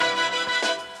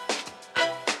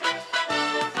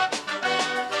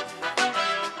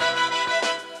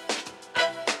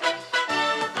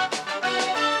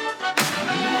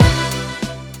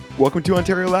Welcome to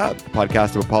Ontario Lab, a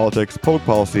podcast about politics, public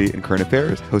policy, and current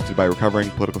affairs, hosted by recovering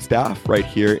political staff right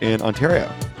here in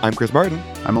Ontario. I'm Chris Martin.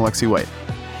 I'm Alexi White.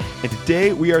 And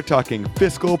today we are talking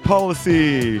fiscal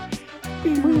policy.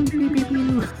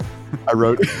 I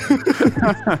wrote.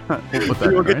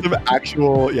 We'll get some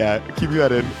actual, keeping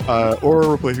that in, or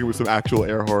replacing it with some actual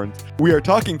air horns. We are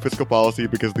talking fiscal policy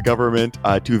because the government,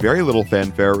 to very little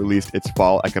fanfare, released its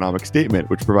fall economic statement,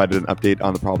 which provided an update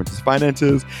on the province's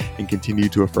finances and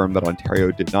continued to affirm that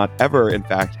Ontario did not ever, in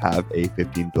fact, have a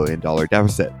 $15 billion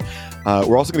deficit.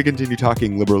 We're also going to continue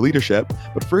talking Liberal leadership,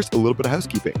 but first, a little bit of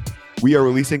housekeeping. We are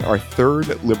releasing our third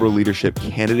Liberal leadership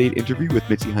candidate interview with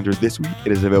Mitzi Hunter this week.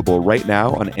 It is available right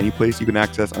now on any place you can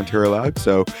access Ontario Loud.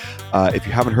 So if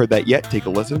you haven't heard that yet, take a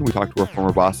listen. We talked to our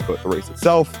former boss about the race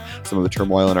itself, some of the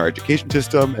turmoil in our education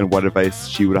system, and what advice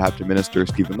she would have to Minister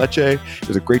Stephen Lecce. It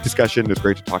was a great discussion. It was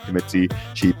great to talk to Mitzi.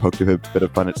 She poked a bit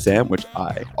of fun at Sam, which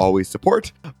I always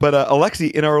support. But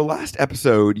Alexi, in our last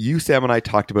episode, you, Sam, and I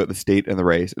talked about the state and the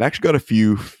race, and actually got a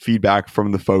few feedback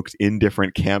from the folks in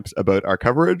different camps about our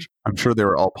coverage. I'm sure they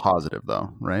were all positive,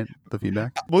 though, right? The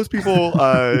feedback? Most people,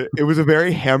 it was a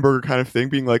very hamburger kind of thing,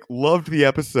 being like, loved the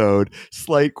episode,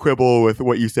 slight quibble with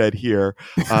what you said here.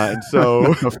 And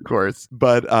so, of course,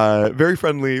 but very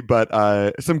friendly, but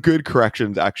some good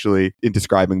corrections actually in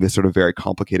describing this sort of very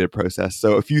complicated process.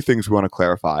 So a few things we want to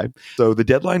clarify. So the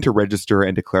deadline to register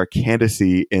and declare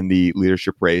candidacy in the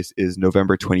leadership race is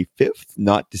November 25th,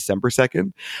 not December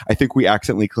 2nd. I think we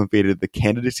accidentally conflated the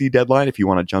candidacy deadline if you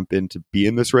want to jump in to be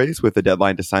in this race with the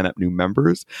deadline to sign up new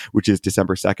members, which is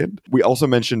December 2nd. We also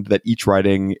mentioned that each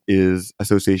riding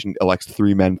association elects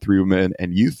 3 men, 3 women,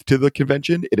 and youth to the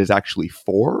convention. It is actually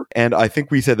 4. And I think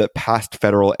we said that past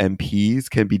federal MPs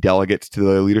can be delegates to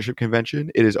the leadership convention.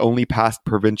 It is only past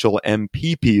provincial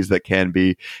MPPs that can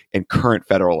be, and current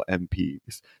federal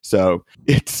MPs. So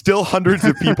it's still hundreds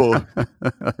of people.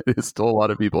 It is still a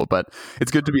lot of people, but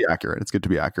it's good to be accurate. It's good to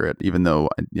be accurate, even though,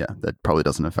 that probably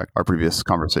doesn't affect our previous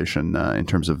conversation in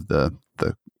terms of the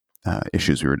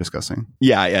issues we were discussing.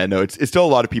 No, it's still a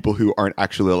lot of people who aren't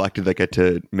actually elected that get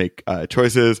to make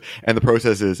choices, and the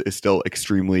process is still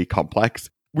extremely complex.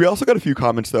 We also got a few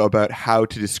comments, though, about how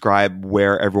to describe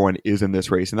where everyone is in this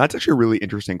race. And that's actually a really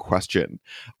interesting question.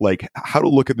 Like, how to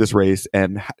look at this race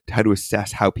and how to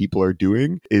assess how people are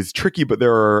doing is tricky, but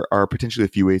there are potentially a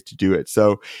few ways to do it.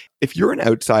 So if you're an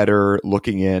outsider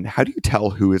looking in, how do you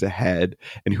tell who is ahead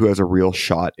and who has a real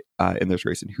shot in this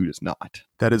race and who does not?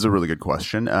 That is a really good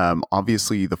question.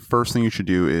 Obviously, the first thing you should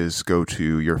do is go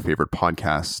to your favorite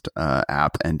podcast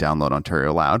app and download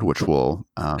Ontario Loud, which will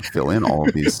fill in all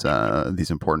of these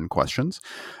important questions.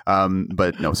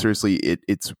 But no, seriously,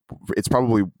 it's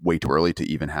probably way too early to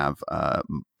even have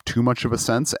too much of a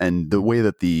sense. And the way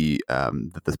that the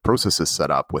process is set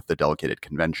up with the delegated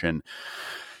convention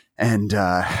and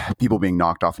people being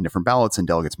knocked off in different ballots and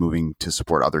delegates moving to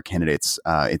support other candidates,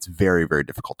 it's very, very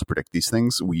difficult to predict these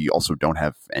things. We also don't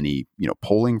have any,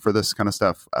 polling for this kind of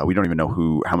stuff. We don't even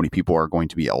know how many people are going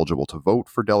to be eligible to vote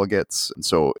for delegates. And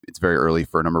so it's very early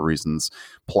for a number of reasons.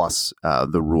 Plus,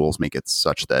 the rules make it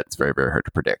such that it's very, very hard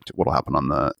to predict what will happen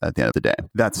at the end of the day.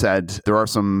 That said, there are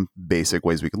some basic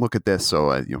ways we can look at this.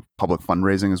 So, public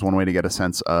fundraising is one way to get a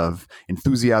sense of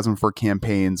enthusiasm for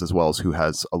campaigns, as well as who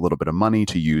has a little bit of money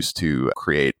to use to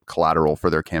create collateral for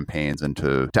their campaigns and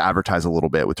to advertise a little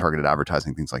bit with targeted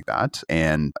advertising, things like that.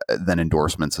 And then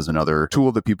endorsements is another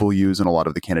tool that people use. And a lot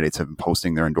of the candidates have been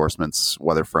posting their endorsements,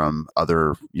 whether from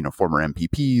other, former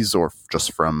MPPs or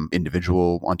just from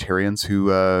individual Ontarians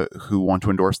who want to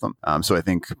endorse them. So I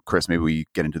think, Chris, maybe we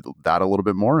get into that a little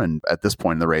bit more. And at this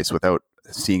point in the race, without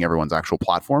seeing everyone's actual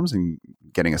platforms and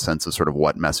getting a sense of sort of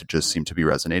what messages seem to be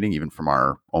resonating, even from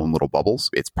our own little bubbles,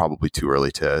 it's probably too early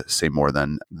to say more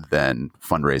than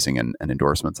fundraising and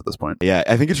endorsements at this point. Yeah,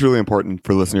 I think it's really important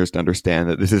for listeners to understand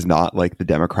that this is not like the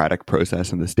democratic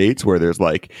process in the States where there's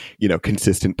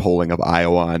consistent polling of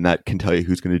Iowa, and that can tell you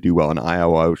who's going to do well in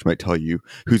Iowa, which might tell you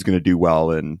who's going to do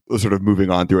well in sort of moving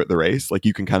on through the race. Like,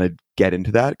 you can kind of get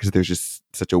into that because there's just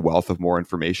such a wealth of more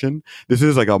information. This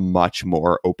is like a much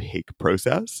more opaque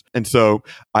process. And so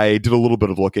I did a little bit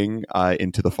of looking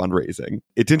into the fundraising.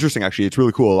 It's interesting, actually. It's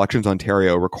really cool. Elections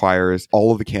Ontario requires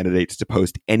all of the candidates to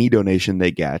post any donation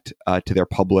they get to their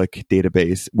public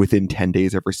database within 10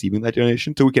 days of receiving that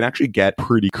donation. So we can actually get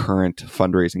pretty current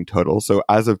fundraising totals. So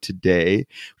as of today,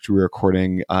 which we're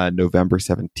recording November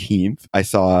 17th, I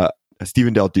saw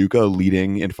Stephen Del Duca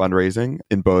leading in fundraising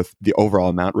in both the overall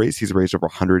amount raised. He's raised over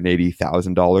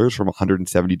 $180,000 from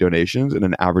 170 donations and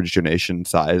an average donation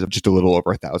size of just a little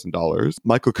over $1,000.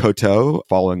 Michael Cotto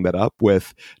following that up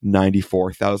with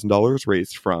 $94,000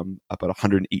 raised from about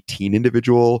 118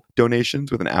 individual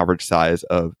donations with an average size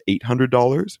of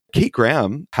 $800. Kate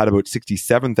Graham had about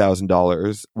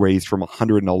 $67,000 raised from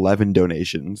 111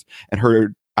 donations, and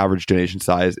her average donation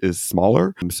size is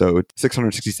smaller. So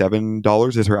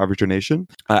 $667 is her average donation.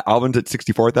 Alvin's at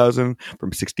 $64,000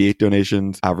 from 68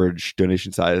 donations, average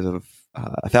donation size of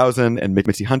 1,000, and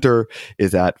Mitzi Hunter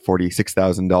is at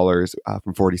 $46,000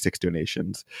 from 46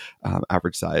 donations,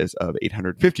 average size of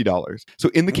 $850. So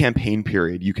in the campaign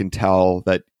period, you can tell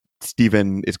that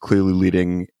Stephen is clearly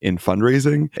leading in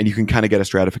fundraising, and you can kind of get a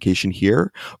stratification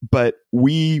here. But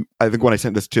I think when I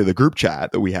sent this to the group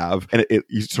chat that we have, and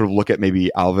you sort of look at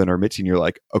maybe Alvin or Mitzi and you're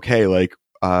like, okay, like,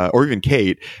 or even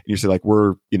Kate, and you say like,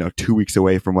 we're, 2 weeks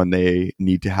away from when they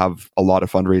need to have a lot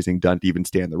of fundraising done to even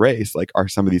stay in the race. Like, are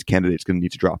some of these candidates going to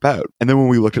need to drop out? And then when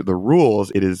we looked at the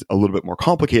rules, it is a little bit more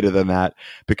complicated than that,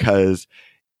 because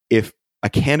if a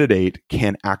candidate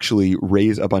can actually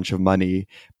raise a bunch of money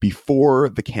before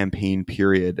the campaign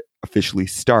period officially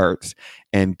starts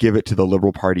and give it to the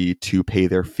Liberal Party to pay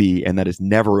their fee, and that is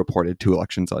never reported to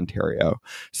Elections Ontario.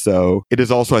 So it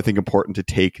is also, I think, important to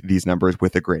take these numbers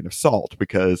with a grain of salt,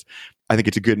 because I think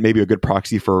it's maybe a good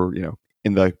proxy for,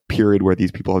 in the period where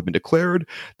these people have been declared,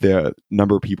 the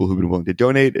number of people who've been willing to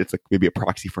donate, it's like maybe a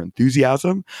proxy for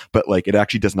enthusiasm, but like it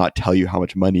actually does not tell you how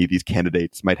much money these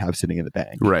candidates might have sitting in the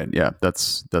bank. Right. Yeah,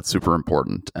 that's super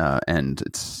important. And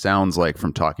it sounds like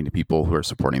from talking to people who are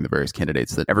supporting the various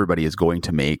candidates that everybody is going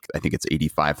to make, I think it's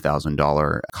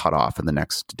 $85,000 cutoff in the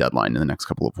next deadline in the next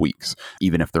couple of weeks,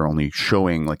 even if they're only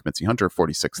showing, like Mitzi Hunter,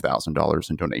 $46,000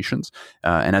 in donations.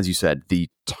 And as you said, the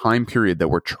time period that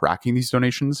we're tracking these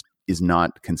donations is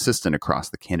not consistent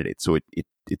across the candidates. So it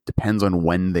depends on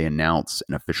when they announce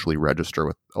and officially register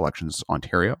with Elections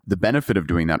Ontario. The benefit of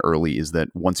doing that early is that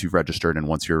once you've registered and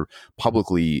once you're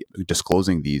publicly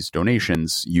disclosing these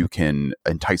donations, you can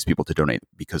entice people to donate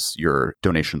because your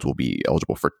donations will be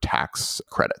eligible for tax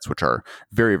credits, which are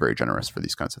very, very generous for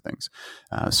these kinds of things.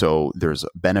 So there's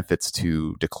benefits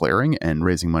to declaring and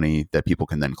raising money that people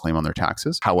can then claim on their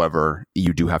taxes. However,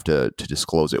 you do have to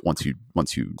disclose it once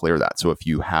you clear that. So if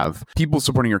you have people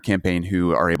supporting your campaign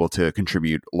who are able to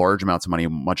contribute large amounts of money,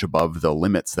 much above the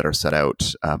limits that are set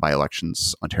out by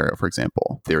Elections Ontario, for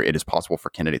example, it is possible for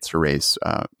candidates to raise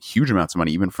huge amounts of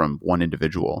money, even from one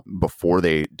individual, before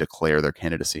they declare their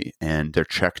candidacy. And they're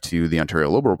checked to the Ontario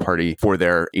Liberal Party for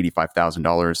their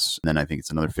 $85,000. Then I think it's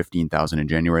another $15,000 in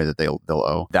January that they'll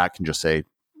owe. That can just say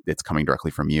it's coming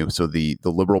directly from you. So the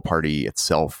Liberal Party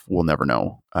itself will never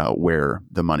know where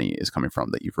the money is coming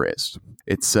from that you've raised.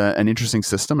 It's an interesting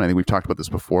system. I think we've talked about this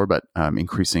before, but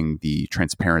increasing the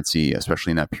transparency,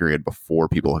 especially in that period before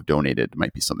people have donated,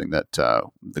 might be something that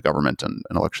the government and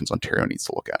Elections Ontario needs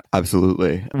to look at.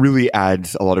 Absolutely. It really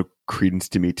adds a lot of credence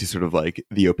to me to sort of like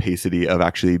the opacity of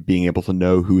actually being able to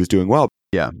know who is doing well.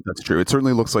 Yeah, that's true. It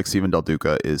certainly looks like Stephen Del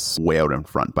Duca is way out in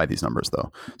front by these numbers,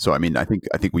 though. So, I mean, I think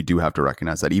we do have to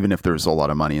recognize that even if there's a lot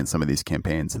of money in some of these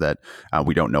campaigns that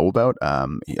we don't know about,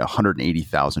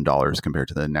 $180,000 compared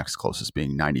to the next closest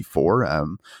being 94,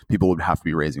 people would have to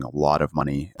be raising a lot of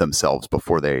money themselves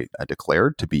before they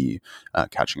declared to be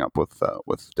catching up with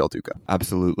Del Duca.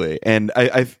 Absolutely, and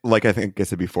I think I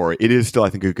said before, it is still, I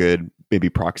think, a good maybe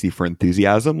proxy for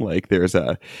enthusiasm. Like there's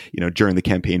during the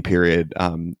campaign period,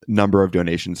 number of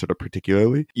donations sort of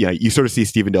particularly. Yeah, you sort of see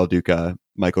Stephen Del Duca,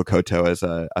 Michael Cotto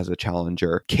as a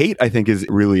challenger. Kate, I think, is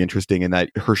really interesting in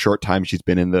that her short time she's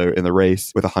been in the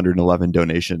race with 111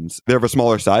 donations. They're of a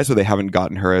smaller size, so they haven't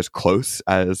gotten her as close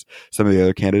as some of the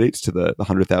other candidates to the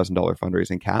 $100,000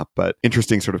 fundraising cap, but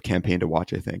interesting sort of campaign to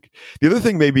watch, I think. The other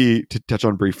thing maybe to touch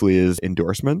on briefly is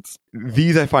endorsements.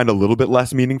 These I find a little bit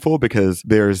less meaningful because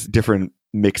there's different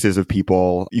mixes of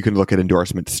people. You can look at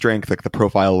endorsement strength, like the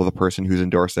profile of the person who's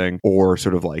endorsing, or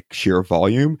sort of like sheer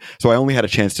volume. So I only had a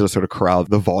chance to sort of corral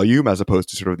the volume as opposed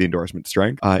to sort of the endorsement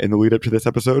strength in the lead up to this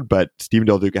episode. But Stephen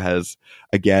Del Duca has,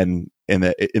 again, in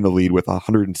the lead with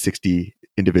 160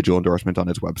 individual endorsement on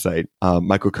his website.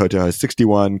 Michael Cotto has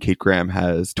 61, Kate Graham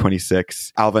has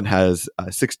 26, Alvin has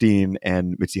 16,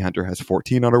 and Mitzi Hunter has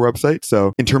 14 on her website.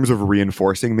 So in terms of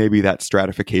reinforcing maybe that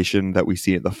stratification that we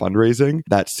see in the fundraising,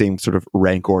 that same sort of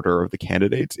rank order of the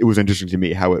candidates, it was interesting to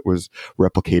me how it was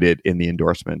replicated in the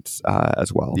endorsements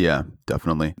as well. Yeah,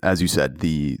 definitely. As you said,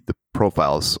 the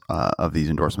profiles of these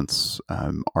endorsements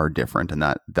are different, and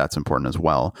that's important as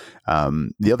well.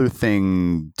 The other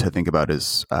thing to think about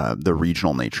is the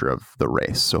regional nature of the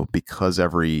race. So because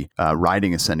every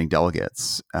riding is sending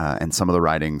delegates, and some of the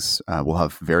ridings will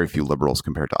have very few Liberals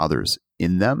compared to others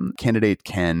in them, candidate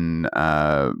can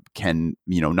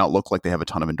not look like they have a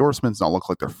ton of endorsements, not look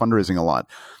like they're fundraising a lot,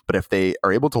 but if they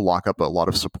are able to lock up a lot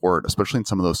of support, especially in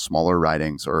some of those smaller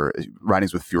ridings or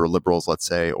ridings with fewer Liberals, let's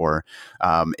say, or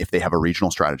if they have a regional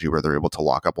strategy where they're able to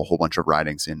lock up a whole bunch of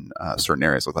ridings in certain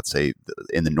areas, like let's say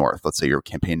in the north, let's say your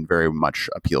campaign very much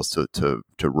appeals to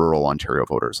rural Ontario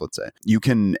voters, let's say, you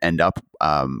can end up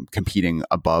competing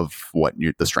above what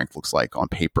the strength looks like on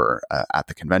paper at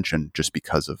the convention, just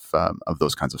because of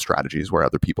those kinds of strategies where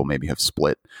other people maybe have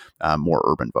split more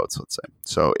urban votes, let's say.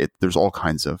 So there's all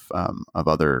kinds of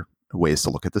other ways to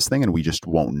look at this thing, and we just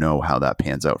won't know how that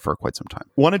pans out for quite some time.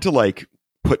 Wanted to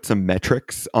put some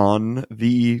metrics on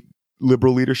the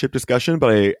Liberal leadership discussion,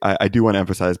 but I do want to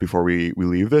emphasize before we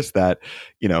leave this that,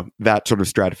 that sort of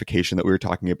stratification that we were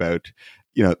talking about,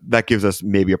 that gives us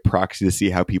maybe a proxy to see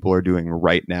how people are doing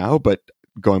right now. But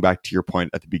going back to your point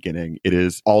at the beginning, it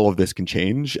is all of this can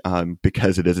change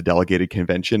because it is a delegated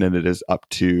convention, and it is up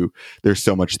to, there's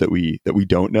so much that we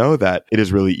don't know, that it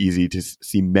is really easy to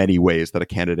see many ways that a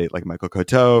candidate like Michael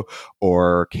Coteau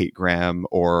or Kate Graham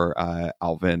or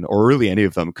Alvin, or really any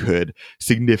of them, could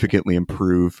significantly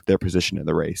improve their position in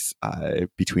the race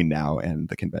between now and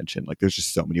the convention. There's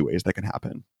just so many ways that can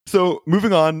happen. So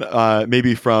moving on,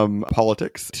 maybe from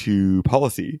politics to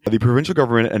policy, the provincial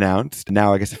government announced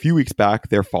now, I guess a few weeks back,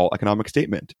 their fall economic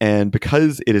statement. And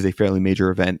because it is a fairly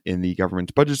major event in the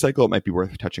government's budget cycle, it might be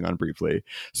worth touching on briefly.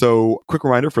 So quick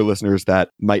reminder for listeners that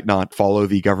might not follow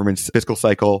the government's fiscal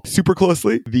cycle super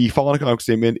closely. The fall economic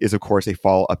statement is, of course, a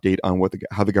fall update on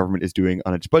how the government is doing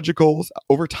on its budget goals.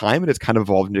 Over time, it has kind of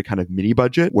evolved into a kind of mini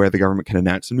budget where the government can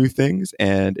announce some new things.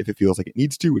 And if it feels like it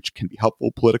needs to, which can be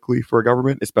helpful politically for a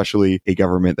government, especially a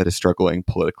government that is struggling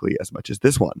politically as much as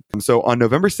this one. So on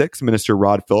November 6th, Minister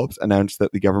Rod Phillips announced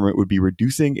that the government would be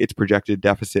reducing its projected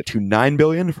deficit to $9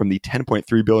 billion from the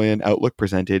 $10.3 billion outlook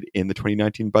presented in the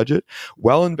 2019 budget,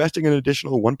 while investing an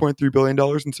additional $1.3 billion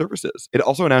in services. It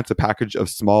also announced a package of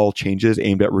small changes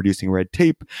aimed at reducing red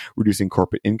tape, reducing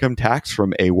corporate income tax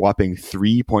from a whopping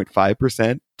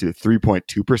 3.5% to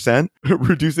 3.2%,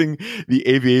 reducing the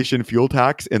aviation fuel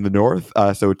tax in the north,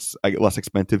 so it's less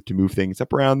expensive to move things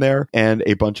up around there, and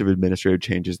a bunch of administrative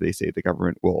changes they say the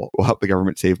government will help the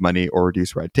government save money or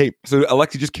reduce red tape. So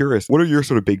Alexi, just curious, what are your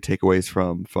sort of big takeaways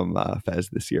from Fez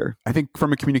this year? I think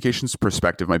from a communications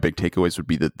perspective, my big takeaways would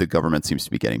be that the government seems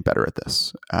to be getting better at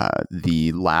this.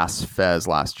 The last Fez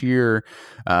last year,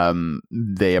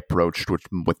 they approached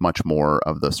with much more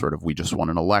of the sort of, we just won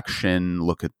an election,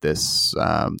 look at this,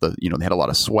 they had a lot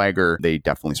of swagger. They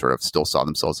definitely sort of still saw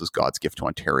themselves as God's gift to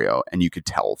Ontario. And you could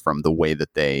tell from the way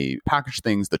that they packaged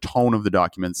things, the tone of the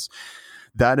documents,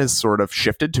 that has sort of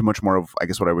shifted to much more of, I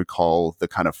guess, what I would call the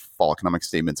kind of fall economic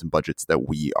statements and budgets that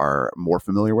we are more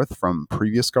familiar with from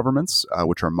previous governments,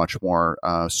 which are much more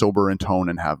sober in tone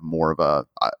and have more of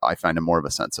I find more of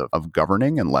a sense of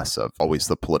governing and less of always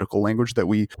the political language that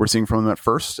we were seeing from them at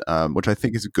first, which I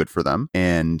think is good for them.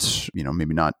 And,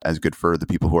 maybe not as good for the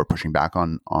people who are pushing back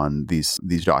on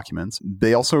these documents.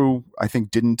 They also, I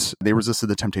think, they resisted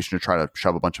the temptation to try to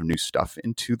shove a bunch of new stuff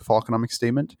into the fall economic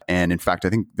statement. And in fact, I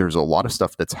think there's a lot of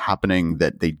stuff that's happening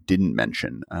that they didn't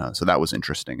mention. So that was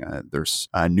interesting. There's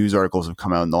news articles have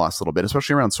come out in the last little bit,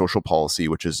 especially around social policy,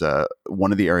 which is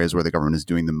one of the areas where the government is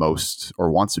doing the most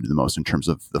or wants to do the most in terms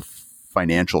of the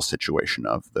financial situation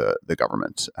of the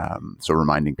government. So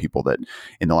reminding people that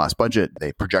in the last budget,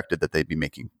 they projected that they'd be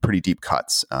making pretty deep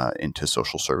cuts into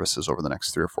social services over the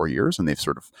next 3 or 4 years. And they've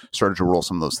sort of started to roll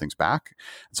some of those things back.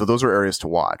 So those are areas to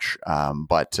watch.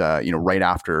 But right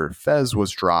after Fez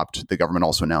was dropped, the government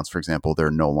also announced, for example, they're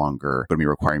no longer going to be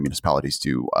requiring municipalities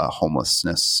to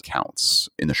homelessness counts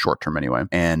in the short term anyway.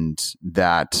 And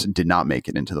that did not make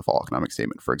it into the fall economic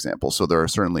statement, for example. So there are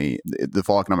certainly, the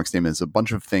fall economic statement is a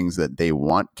bunch of things that they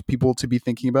want people to be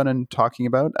thinking about and talking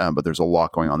about, but there's a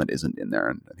lot going on that isn't in there.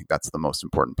 And I think that's the most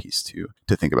important piece to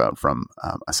think about from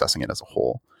assessing it as a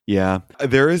whole. Yeah,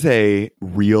 there is a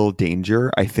real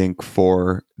danger, I think,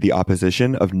 for the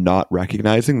opposition of not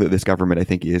recognizing that this government, I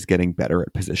think, is getting better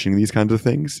at positioning these kinds of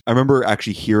things. I remember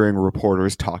actually hearing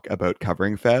reporters talk about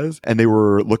covering Fez, and they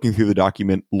were looking through the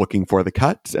document, looking for the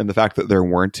cuts, and the fact that there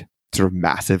weren't sort of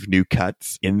massive new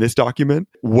cuts in this document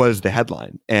was the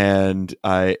headline. And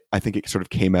I think it sort of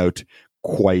came out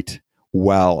quite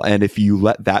well. And if you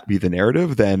let that be the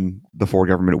narrative, then the Ford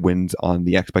government wins on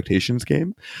the expectations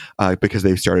game, because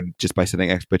they've started just by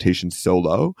setting expectations so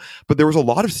low. But there was a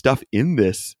lot of stuff in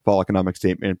this fall economic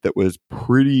statement that was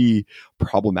pretty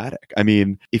problematic. I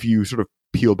mean, if you sort of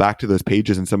peel back to those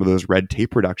pages and some of those red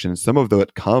tape reductions, some of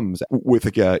it comes with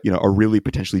like a really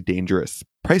potentially dangerous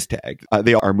price tag.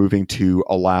 They are moving to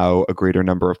allow a greater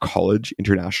number of college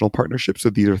international partnerships. So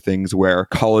these are things where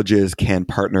colleges can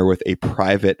partner with a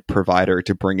private provider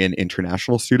to bring in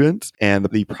international students, and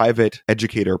the private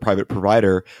educator, private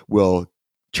provider will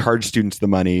charge students the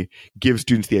money, give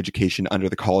students the education under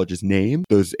the college's name.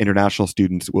 Those international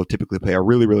students will typically pay a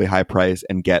really, really high price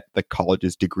and get the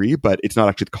college's degree, but it's not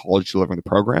actually the college delivering the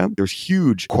program. There's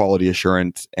huge quality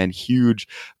assurance and huge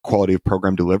quality of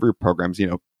program delivery programs,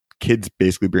 kids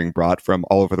basically being brought from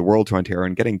all over the world to Ontario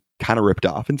and getting kind of ripped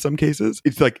off in some cases.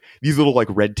 It's like these little like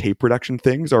red tape reduction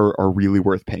things are really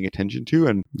worth paying attention to.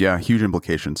 And yeah, huge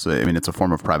implications. I mean, it's a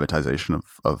form of privatization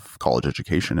of college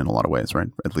education in a lot of ways, right?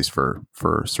 At least for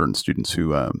certain students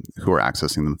who are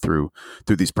accessing them through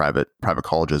these private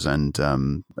colleges.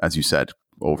 And as you said,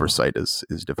 oversight is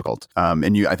difficult.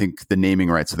 And I think the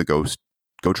naming rights of the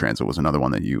Go Transit was another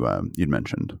one that you'd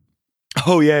mentioned.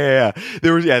 Oh yeah.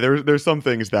 There's some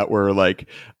things that were like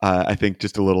I think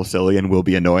just a little silly and will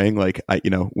be annoying. Like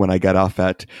when I get off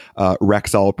at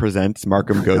Rexall Presents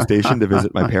Markham Go Station to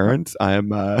visit my parents,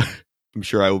 I'm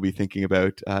sure I will be thinking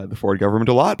about the Ford government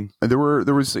a lot. There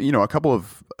was a couple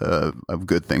of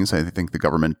good things. I think the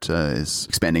government is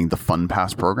expanding the Fun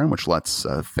Pass program, which lets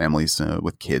families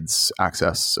with kids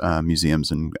access museums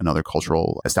and other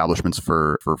cultural establishments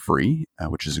for free,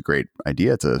 which is a great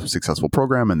idea. It's a successful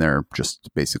program, and they're just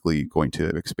basically going to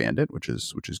expand it, which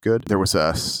is good. There was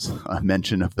a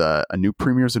mention of a new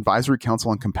Premier's Advisory Council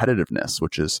on Competitiveness,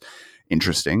 which is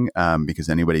interesting because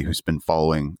anybody who's been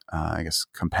following,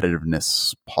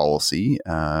 competitiveness policy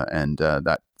and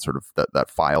that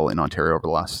file in Ontario over the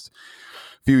last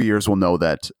few years will know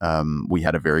that we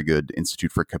had a very good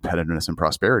Institute for Competitiveness and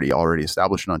Prosperity already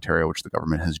established in Ontario, which the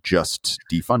government has just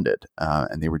defunded,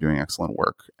 and they were doing excellent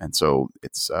work. And so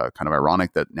it's kind of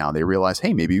ironic that now they realize,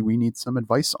 hey, maybe we need some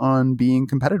advice on being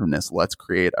competitiveness. Let's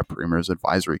create a Premier's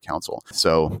Advisory Council.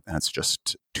 So that's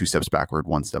just 2 steps backward,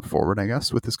 1 step forward, I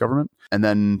guess, with this government. And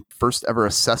then first ever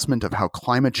assessment of how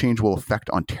climate change will affect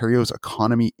Ontario's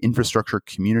economy, infrastructure,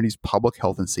 communities, public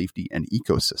health and safety, and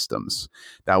ecosystems.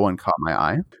 That one caught my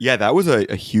eye. Yeah, that was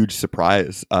a huge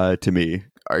surprise to me.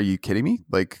 Are you kidding me?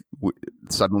 Like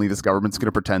suddenly this government's going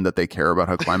to pretend that they care about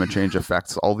how climate change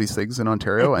affects all these things in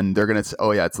Ontario. And they're going to say,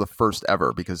 oh yeah, it's the first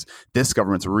ever because this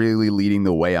government's really leading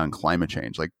the way on climate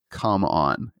change. Like, come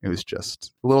on. It was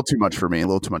just a little too much for me.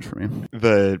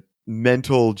 The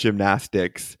mental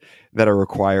gymnastics that are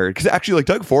required. Because actually, like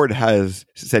Doug Ford has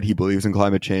said he believes in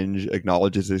climate change,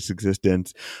 acknowledges its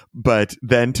existence, but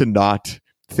then to not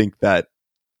think that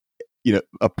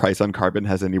a price on carbon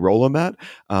has any role in that.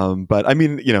 But I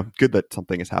mean, good that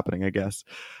something is happening, I guess.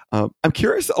 I'm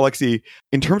curious, Alexi,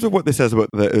 in terms of what this says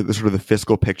about the sort of the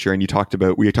fiscal picture, and we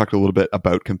talked a little bit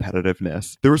about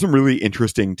competitiveness. There were some really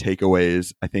interesting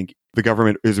takeaways. I think the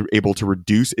government is able to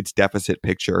reduce its deficit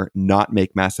picture, not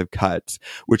make massive cuts,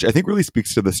 which I think really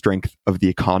speaks to the strength of the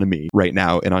economy right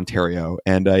now in Ontario.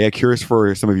 And curious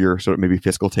for some of your sort of maybe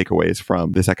fiscal takeaways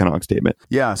from this economic statement.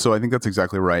 Yeah, so I think that's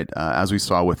exactly right. As we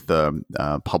saw with the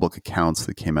public accounts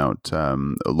that came out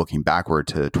looking backward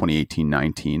to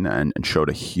 2018-19 and showed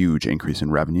a huge increase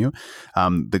in revenue.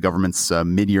 The government's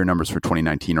mid-year numbers for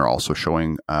 2019 are also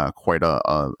showing quite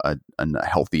a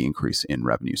healthy increase in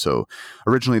revenue. So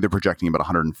originally they're projecting about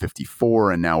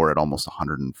 154, and now we're at almost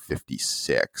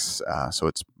 156. So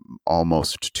it's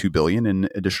almost 2 billion in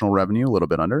additional revenue, a little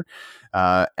bit under.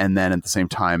 And then at the same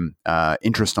time,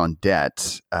 interest on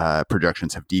debt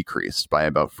projections have decreased by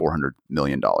about $400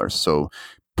 million. So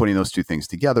putting those two things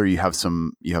together, you have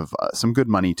some good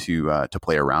money to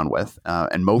play around with,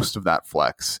 and most of that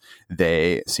flex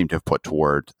they seem to have put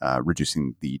toward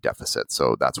reducing the deficit.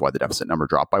 So that's why the deficit number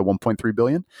dropped by 1.3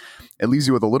 billion. It leaves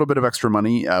you with a little bit of extra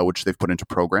money, which they've put into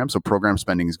programs. So program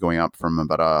spending is going up from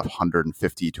about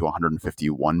 150 to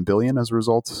 151 billion as a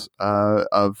result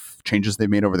of changes they've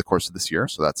made over the course of this year.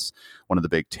 So that's one of the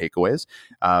big takeaways.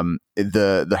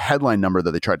 The headline number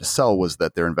that they tried to sell was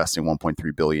that they're investing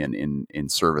 1.3 billion in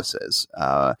services.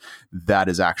 That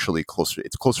is actually closer.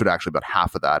 It's closer to actually about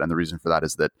half of that. And the reason for that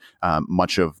is that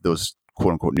much of those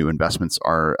quote unquote new investments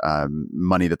are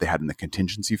money that they had in the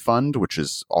contingency fund, which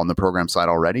is on the program side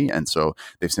already. And so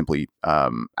they've simply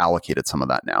allocated some of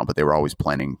that now, but they were always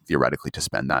planning theoretically to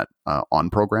spend that on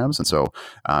programs. And so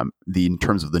in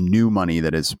terms of the new money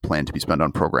that is planned to be spent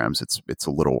on programs, it's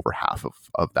a little over half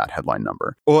of that headline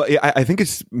number. Well, I think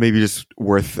it's maybe just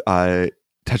worth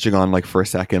touching on, like, for a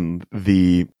second,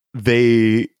 they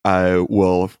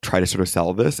will try to sort of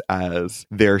sell this as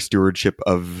their stewardship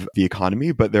of the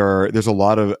economy, but they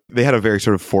had a very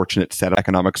sort of fortunate set of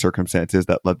economic circumstances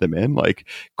that led them in. Like,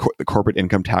 the corporate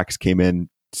income tax came in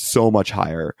so much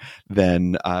higher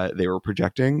than they were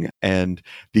projecting, and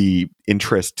the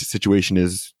interest situation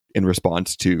is in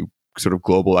response to sort of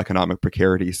global economic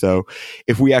precarity. So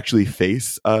if we actually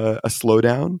face a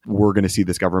slowdown, we're going to see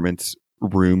this government's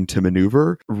room to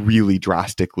maneuver really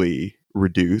drastically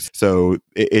reduce. So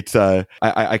it's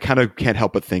I kind of can't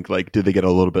help but think, like, did they get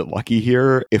a little bit lucky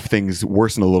here? If things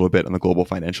worsen a little bit on the global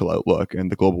financial outlook and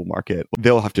the global market,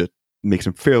 they'll have to make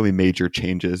some fairly major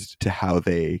changes to how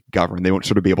they govern. They won't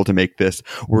sort of be able to make this,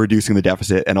 we're reducing the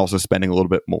deficit and also spending a little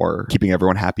bit more, keeping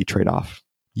everyone happy trade-off.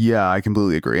 Yeah, I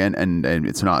completely agree, and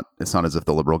it's not as if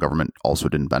the Liberal government also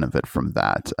didn't benefit from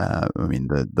that. I mean,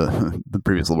 the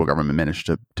previous Liberal government managed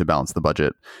to balance the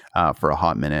budget for a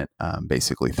hot minute,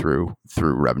 basically through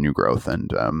revenue growth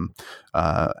and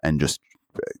just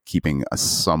keeping a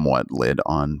somewhat lid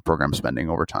on program spending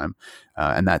over time,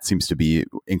 and that seems to be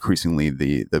increasingly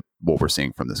the what we're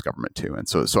seeing from this government too. And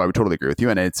so I would totally agree with you,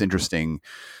 and it's interesting.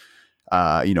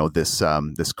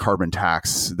 This carbon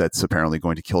tax that's apparently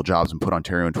going to kill jobs and put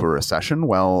Ontario into a recession.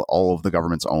 Well, all of the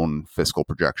government's own fiscal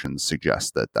projections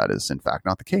suggest that is in fact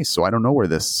not the case. So I don't know where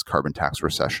this carbon tax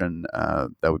recession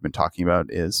that we've been talking about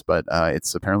is, but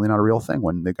it's apparently not a real thing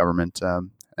when the government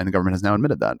has now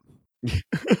admitted that.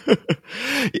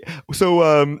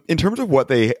 So in terms of what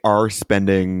they are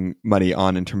spending money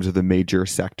on in terms of the major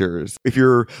sectors, if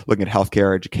you're looking at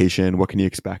healthcare, education, what can you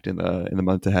expect in the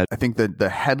months ahead? I think that the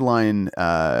headline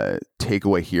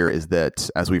takeaway here is that,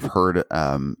 as we've heard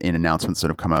in announcements that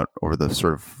have come out over the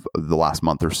sort of the last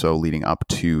month or so leading up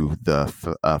to the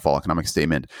fall economic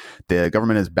statement, the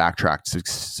government has backtracked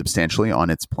substantially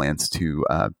on its plans to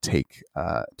take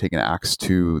an axe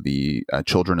to the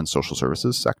children and social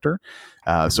services sector.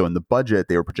 So in the budget,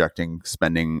 they were projecting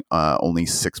spending only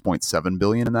 $6.7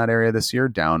 billion in that area this year,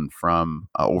 down from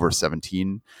over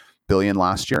 $17 billion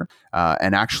last year.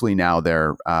 And actually now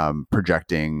they're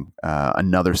projecting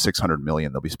another $600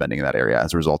 million they'll be spending in that area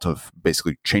as a result of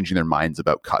basically changing their minds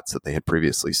about cuts that they had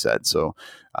previously said. So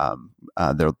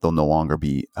they'll no longer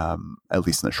be, at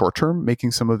least in the short term,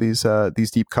 making some of these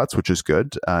deep cuts, which is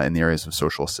good. In the areas of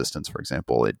social assistance, for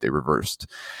example, they reversed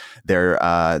their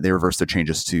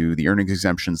changes to the earnings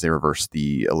exemptions. They reversed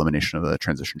the elimination of the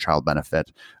transition child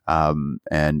benefit,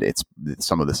 and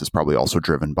some of this is probably also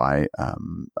driven by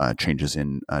changes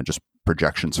in just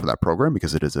projections for that program,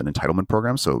 because it is an entitlement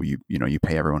program. So you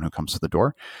pay everyone who comes to the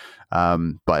door.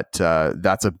 But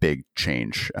that's a big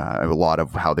change. A lot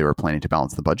of how they were planning to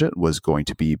balance the budget was going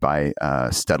to be by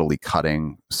steadily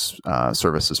cutting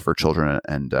services for children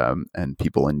and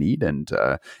people in need. And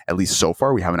at least so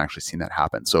far, we haven't actually seen that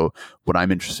happen. So what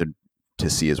I'm interested to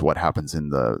see is what happens in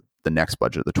the next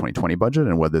budget, the 2020 budget,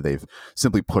 and whether they've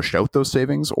simply pushed out those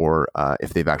savings, or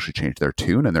if they've actually changed their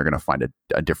tune and they're going to find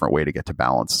a different way to get to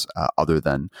balance other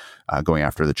than going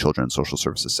after the children and social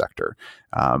services sector.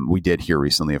 We did hear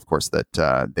recently, of course,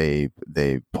 that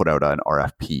they put out an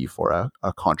RFP for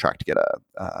a contract to get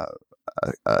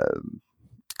a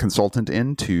consultant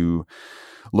in to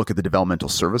look at the developmental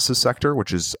services sector,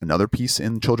 which is another piece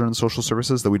in children and social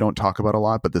services that we don't talk about a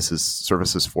lot, but this is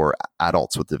services for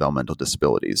adults with developmental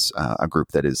disabilities, a group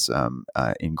that is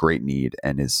in great need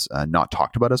and is not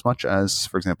talked about as much as,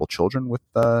 for example, children with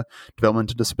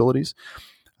developmental disabilities.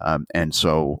 And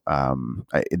so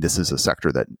this is a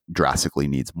sector that drastically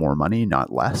needs more money,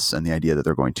 not less. And the idea that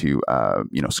they're going to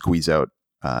squeeze out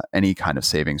any kind of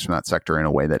savings from that sector in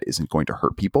a way that isn't going to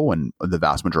hurt people, when the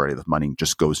vast majority of the money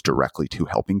just goes directly to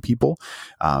helping people,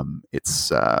 it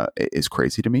is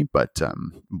crazy to me. But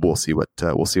we'll see what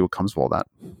comes of all that.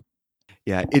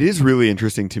 Yeah, it is really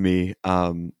interesting to me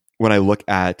when I look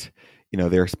at,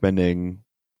 they're spending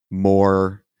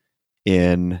more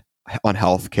on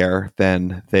healthcare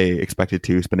than they expected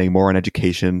to, spending more on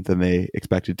education than they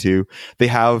expected to. They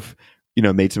have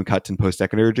made some cuts in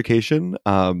post-secondary education,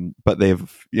 but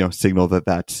they've, signaled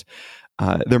that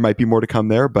there might be more to come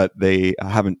there, but they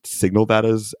haven't signaled that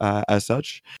as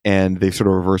such. And they've sort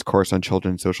of reversed course on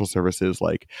children's social services.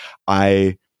 Like,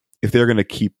 if they're going to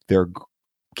keep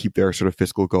their sort of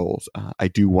fiscal goals, I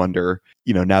do wonder,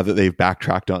 now that they've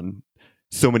backtracked on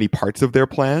so many parts of their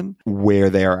plan where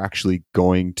they are actually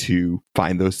going to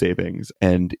find those savings,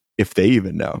 and if they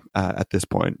even know at this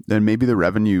point. Then maybe the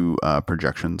revenue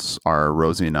projections are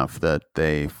rosy enough that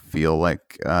they feel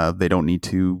like they don't need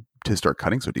to start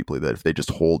cutting so deeply, that if they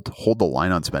just hold the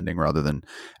line on spending rather than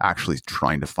actually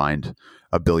trying to find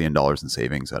 $1 billion in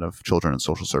savings out of children and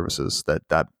social services,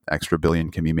 that extra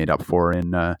billion can be made up for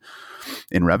in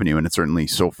revenue. And it's certainly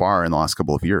so far in the last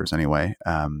couple of years anyway,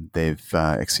 they've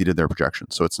exceeded their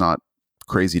projections. So it's not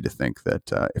crazy to think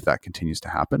that if that continues to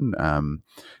happen and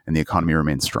the economy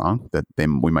remains strong, that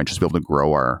we might just be able to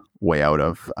grow our way out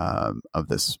of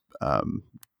this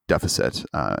deficit.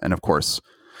 And of course,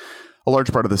 a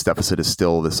large part of this deficit is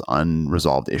still this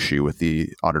unresolved issue with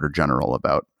the Auditor General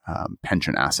about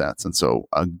pension assets. And so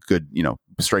a good,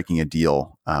 striking a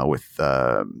deal with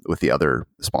the other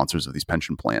sponsors of these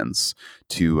pension plans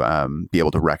to be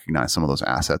able to recognize some of those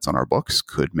assets on our books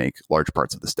could make large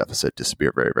parts of this deficit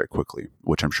disappear very, very quickly,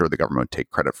 which I'm sure the government would take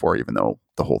credit for, even though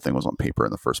the whole thing was on paper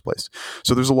in the first place.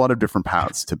 So there's a lot of different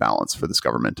paths to balance for this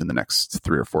government in the next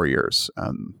 3 or 4 years.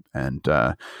 And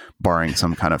barring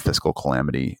some kind of fiscal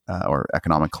calamity or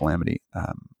economic calamity,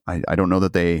 I don't know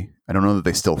that they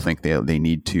still think they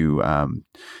need to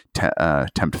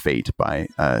tempt fate by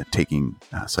taking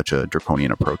such a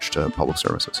draconian approach to public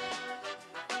services.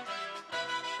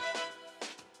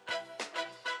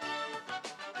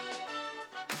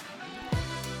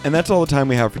 And that's all the time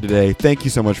we have for today. Thank you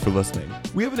so much for listening.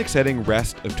 We have an exciting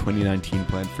rest of 2019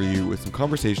 planned for you with some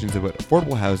conversations about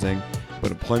affordable housing, about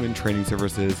employment and training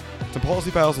services, some policy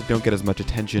files that don't get as much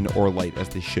attention or light as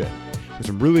they should. There's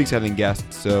some really exciting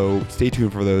guests, so stay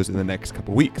tuned for those in the next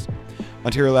couple weeks.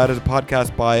 Ontario Loud is a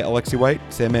podcast by Alexi White,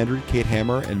 Sam Andrew, Kate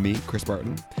Hammer, and me, Chris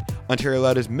Barton. Ontario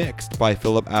Loud is mixed by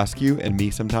Philip Askew and me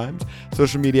sometimes.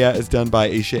 Social media is done by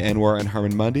Aisha Anwar and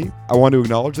Harman Mundy. I want to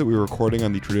acknowledge that we were recording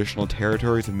on the traditional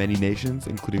territories of many nations,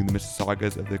 including the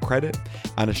Mississaugas of the Credit,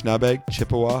 Anishinaabe,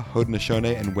 Chippewa,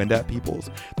 Haudenosaunee, and Wendat peoples.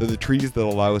 Though the treaties that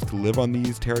allow us to live on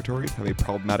these territories have a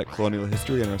problematic colonial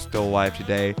history and are still alive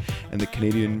today, and the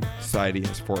Canadian society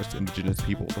has forced Indigenous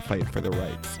people to fight for their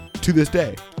rights to this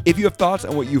day. If you have thoughts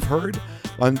on what you've heard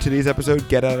on today's episode,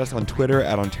 get at us on Twitter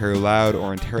at Ontario Loud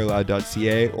or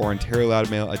OntarioLoud.ca or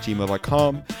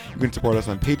OntarioLoudMail@gmail.com. You can support us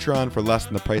on Patreon for less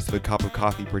than the price of a cup of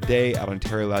coffee per day at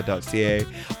OntarioLoud.ca.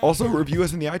 Also, review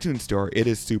us in the iTunes store. It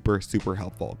is super, super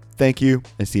helpful. Thank you,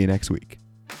 and see you next week.